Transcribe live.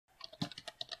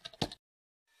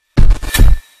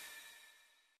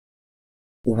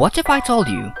What if I told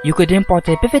you you could import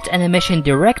a pivot animation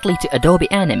directly to Adobe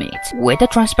Animate with a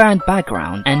transparent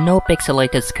background and no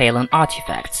pixelated scale and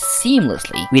artifacts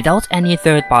seamlessly without any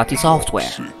third-party software?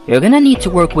 You're gonna need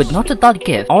to work with not a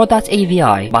 .gif or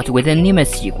 .avi but with an image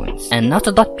sequence, and not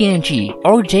a .png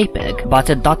or JPEG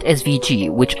but a .svg,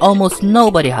 which almost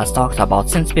nobody has talked about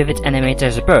since Pivot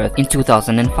Animator's birth in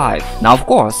 2005. Now of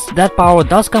course, that power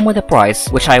does come with a price,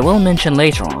 which I will mention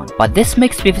later on, but this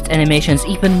makes Pivot animations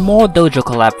even more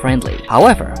Dojo Collab friendly.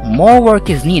 However, more work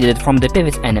is needed from the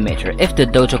Pivot Animator if the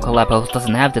Dojo Collab host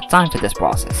doesn't have the time for this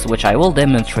process, which I will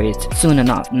demonstrate soon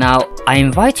enough. Now, I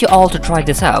invite you all to try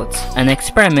this out and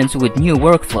experiment with new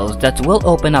workflows that will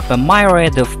open up a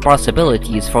myriad of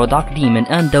possibilities for Doc Demon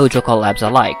and Dojo Collabs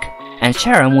alike, and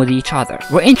share them with each other.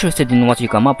 We're interested in what you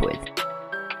come up with.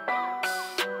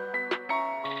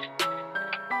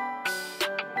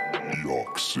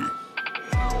 Ihaksi.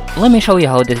 Let me show you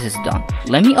how this is done.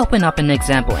 Let me open up an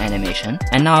example animation,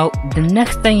 and now the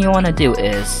next thing you want to do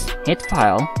is hit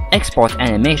File, Export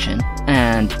Animation,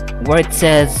 and where it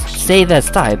says Save as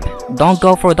Type, don't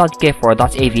go for .gif or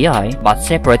 .avi, but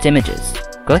separate images.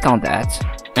 Click on that,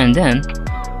 and then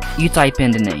you type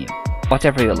in the name,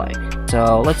 whatever you like.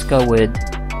 So let's go with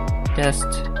Test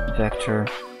Vector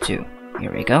 2.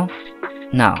 Here we go.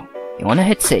 Now, you want to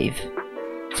hit Save.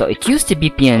 So it used to be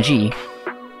PNG,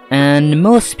 and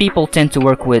most people tend to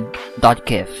work with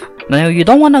 .gif. Now you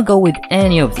don't want to go with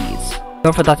any of these.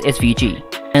 Go for .svg.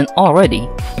 And already,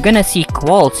 you're gonna see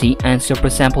quality and super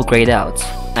sample grayed out.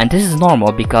 And this is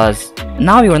normal because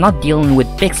now you're not dealing with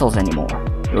pixels anymore.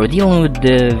 You're dealing with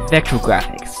the vector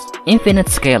graphics, infinite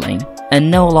scaling, and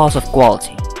no loss of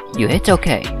quality. You hit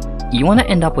OK. You want to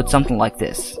end up with something like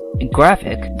this. A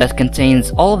graphic that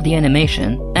contains all of the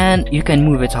animation, and you can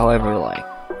move it however you like.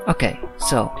 Okay,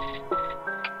 so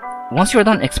once you're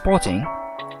done exporting,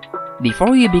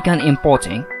 before you begin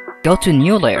importing, go to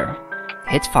New Layer,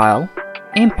 hit File,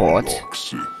 Import,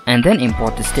 and then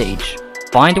import the stage.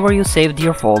 Find where you saved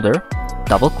your folder,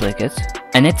 double click it,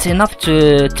 and it's enough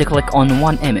to click on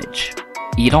one image.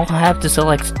 You don't have to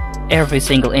select every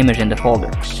single image in the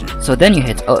folder. So then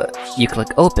you click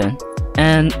Open,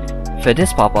 and for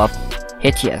this pop-up,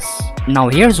 hit Yes. Now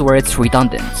here's where it's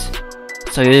redundant.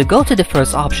 So you go to the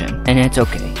first option, and it's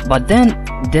okay. But then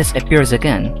this appears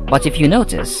again. But if you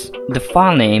notice, the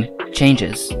file name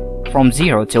changes from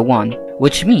 0 to 1,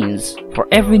 which means for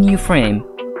every new frame,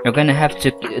 you're gonna have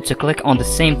to click on the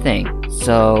same thing.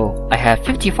 So I have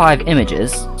 55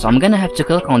 images, so I'm gonna have to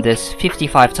click on this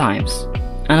 55 times.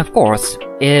 And of course,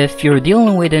 if you're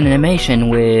dealing with an animation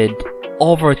with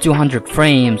over 200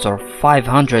 frames or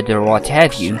 500 or what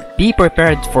have you, be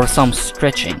prepared for some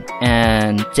stretching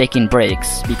and taking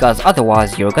breaks, because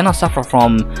otherwise you're gonna suffer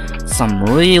from some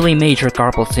really major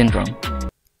carpal syndrome.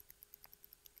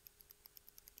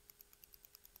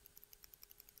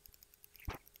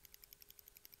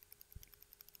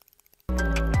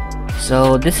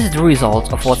 So this is the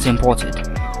result of what's imported.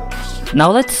 Now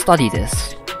let's study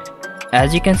this.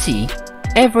 As you can see,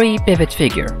 every pivot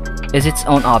figure is its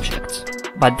own object.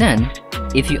 But then,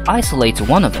 if you isolate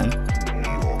one of them,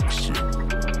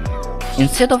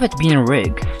 instead of it being a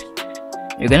rig,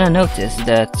 you're gonna notice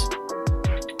that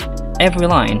every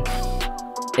line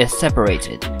is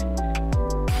separated.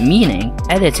 Meaning,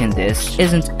 editing this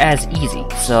isn't as easy,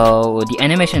 so the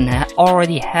animation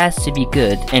already has to be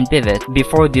good in Pivot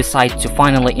before you decide to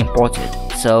finally import it.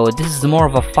 So this is more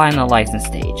of a finalizing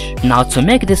stage. Now to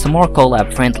make this more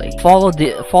collab friendly, follow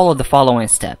the following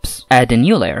steps. Add a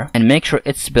new layer and make sure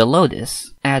it's below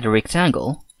this. Add a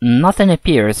rectangle. Nothing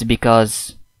appears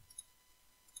because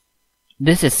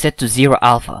this is set to 0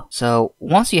 alpha. So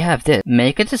once you have this,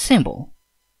 make it a symbol.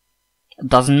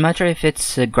 Doesn't matter if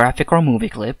it's a graphic or movie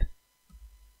clip.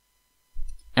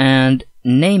 And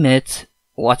name it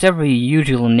whatever you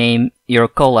usually name your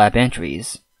collab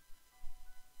entries.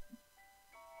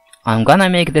 I'm gonna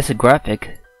make this a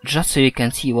graphic just so you can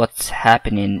see what's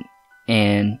happening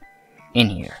in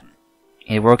here,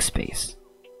 in workspace.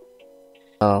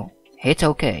 So hit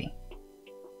OK.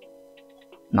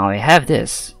 Now I have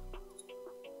this.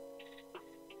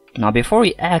 Now before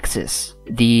we access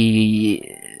the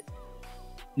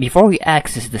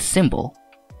symbol,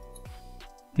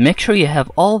 make sure you have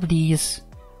all of these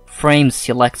frames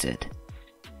selected.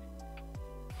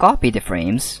 Copy the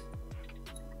frames.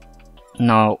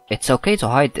 Now, it's okay to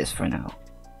hide this for now.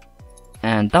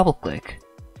 And double click.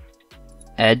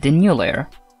 Add the new layer.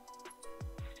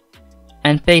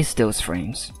 And paste those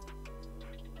frames.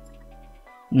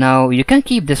 Now, you can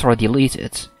keep this or delete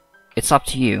it. It's up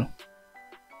to you.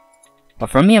 But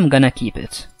for me, I'm gonna keep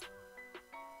it.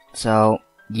 So,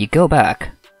 you go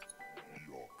back,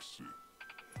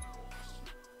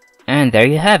 And there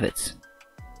you have it.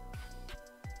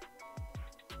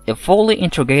 A fully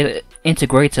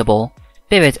integratable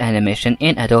pivot animation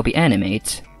in Adobe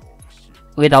Animate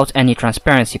without any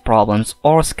transparency problems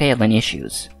or scaling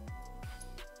issues.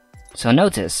 So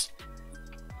notice,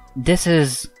 this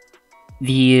is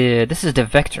the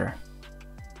vector,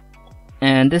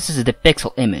 and this is the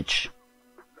pixel image.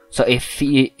 So if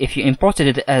you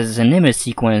imported it as an image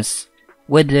sequence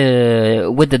with the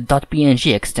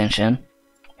 .png extension,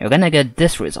 you're gonna get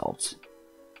this result.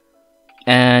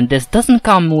 And this doesn't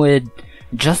come with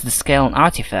just the scale and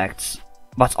artifacts,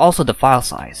 but also the file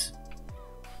size.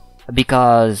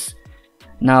 Because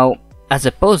now, as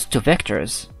opposed to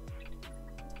vectors,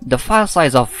 the file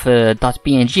size of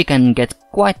 .png can get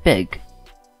quite big.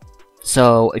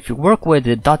 So if you work with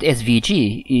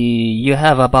 .svg, you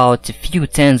have about a few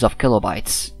tens of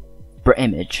kilobytes per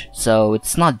image, so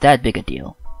it's not that big a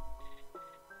deal.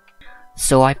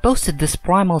 So I posted this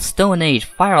Primal Stone Age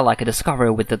Fire-like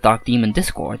discovery with the Dark Demon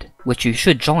Discord, which you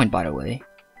should join by the way,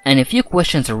 and a few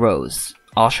questions arose.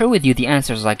 I'll share with you the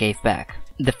answers I gave back.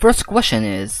 The first question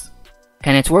is,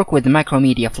 can it work with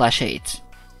Macromedia Flash 8?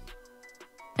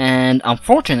 And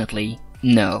unfortunately,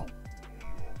 no.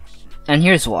 And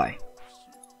here's why.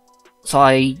 So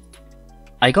I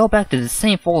go back to the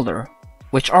same folder,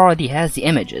 which already has the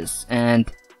images, and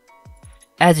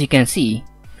as you can see,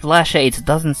 Flash 8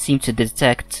 doesn't seem to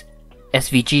detect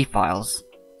SVG files,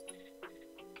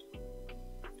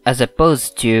 as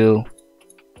opposed to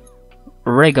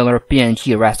regular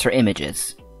PNG raster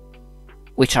images,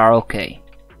 which are okay.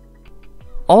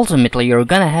 Ultimately, you're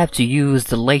gonna have to use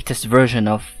the latest version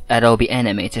of Adobe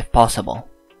Animate if possible.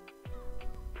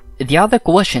 The other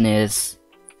question is,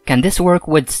 can this work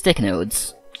with stick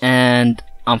nodes? And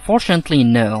unfortunately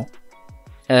no.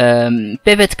 While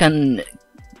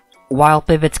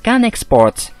Pivot can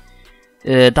export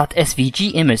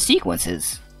 .svg image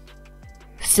sequences,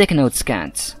 stick nodes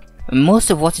can't. Most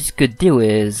of what it could do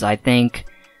is, I think,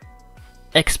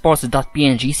 export the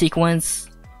 .png sequence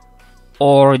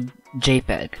or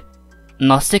JPEG.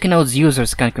 Now stick nodes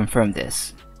users can confirm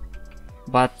this,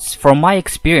 but from my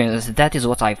experience that is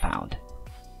what I found.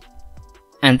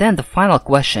 And then the final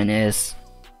question is,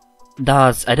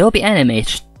 does Adobe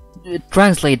Animate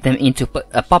translate them into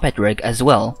a Puppet rig as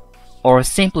well, or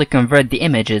simply convert the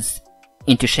images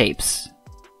into shapes?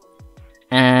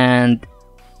 And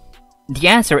the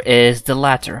answer is the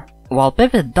latter. While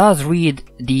Pivot does read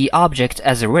the object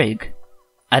as a rig,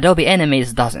 Adobe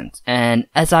Animate doesn't, and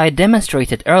as I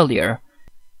demonstrated earlier,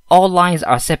 all lines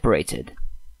are separated.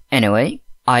 Anyway,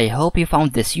 I hope you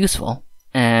found this useful,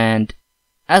 and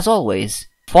as always,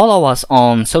 follow us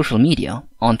on social media,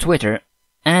 on Twitter,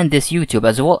 and this YouTube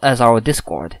as well as our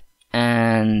Discord.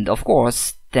 And of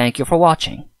course, thank you for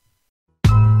watching.